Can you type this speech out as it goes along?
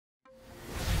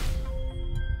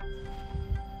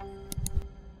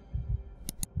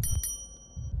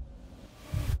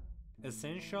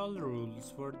Essential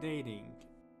rules for dating.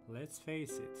 Let's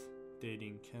face it,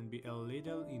 dating can be a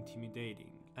little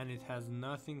intimidating, and it has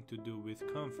nothing to do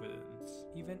with confidence.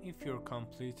 Even if you're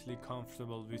completely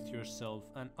comfortable with yourself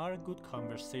and are a good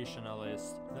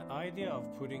conversationalist, the idea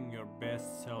of putting your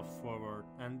best self forward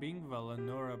and being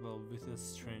vulnerable with a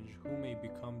stranger who may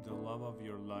become the love of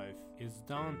your life is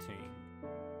daunting.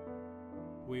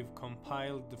 We've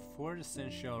compiled the 4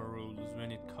 essential rules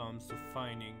when it comes to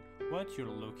finding what you're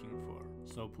looking for.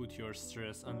 So put your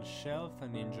stress on the shelf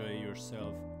and enjoy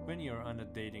yourself when you're on a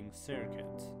dating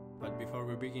circuit. But before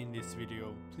we begin this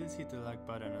video, please hit the like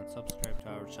button and subscribe to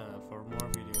our channel for more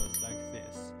videos like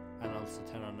this. And also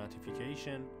turn on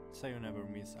notification so you never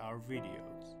miss our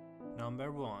videos.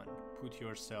 Number 1. Put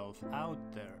yourself out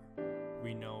there.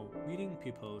 We know meeting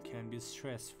people can be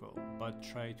stressful, but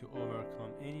try to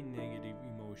overcome any negative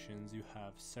emotions you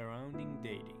have surrounding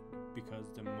dating, because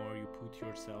the more you put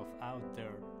yourself out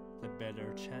there, the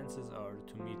better chances are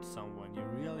to meet someone you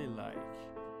really like.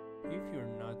 If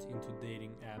you're not into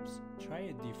dating apps, try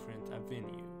a different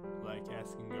avenue, like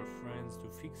asking your friends to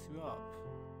fix you up.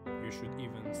 You should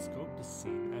even scope the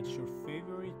scene at your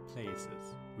favorite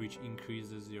places, which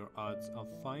increases your odds of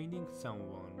finding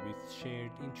someone with shared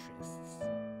interests.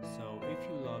 So if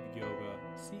you love yoga,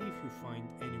 see if you find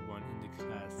anyone in the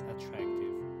class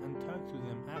attractive and talk to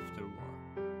them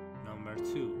afterward. Number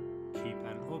 2. Keep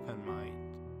an open mind.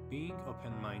 Being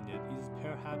open-minded is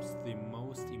perhaps the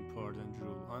most important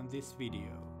rule on this video.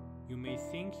 You may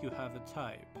think you have a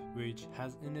type, which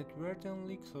has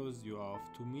inadvertently closed you off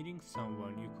to meeting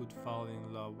someone you could fall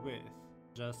in love with.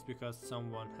 Just because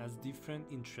someone has different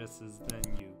interests than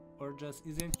you, or just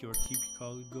isn't your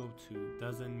typical go-to,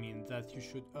 doesn't mean that you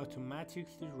should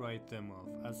automatically write them off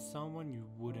as someone you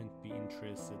wouldn't be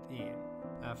interested in.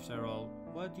 After all,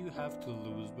 what do you have to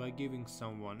lose by giving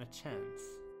someone a chance?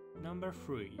 Number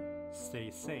 3.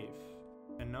 Stay safe.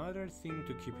 Another thing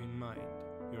to keep in mind.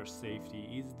 Your safety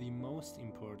is the most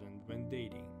important when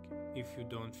dating. If you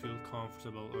don't feel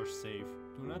comfortable or safe,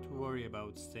 do not worry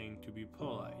about staying to be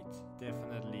polite.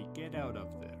 Definitely get out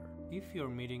of there. If you're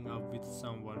meeting up with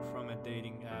someone from a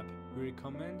dating app, we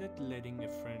recommended letting a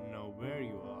friend know where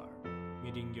you are,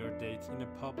 meeting your date in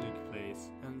a public place,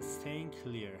 and staying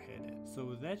clear-headed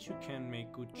so that you can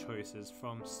make good choices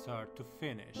from start to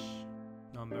finish.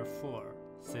 Number 4.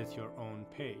 Set your own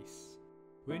pace.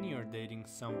 When you're dating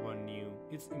someone new,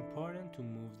 it's important to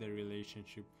move the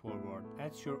relationship forward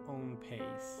at your own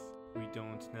pace. We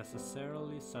don't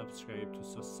necessarily subscribe to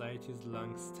society's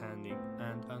long-standing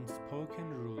and unspoken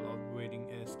rule of waiting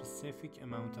a specific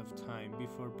amount of time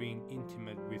before being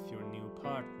intimate with your new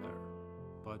partner.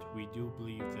 But we do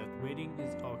believe that waiting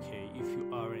is okay if you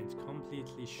aren't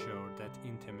completely sure that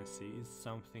intimacy is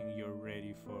something you're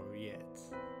ready for yet.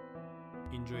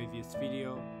 Enjoy this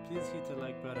video, please hit the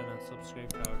like button and subscribe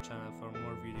to our channel for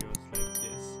more videos like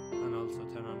this, and also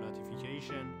turn on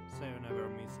notification so you never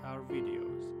miss our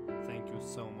videos. Thank you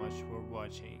so much for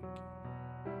watching.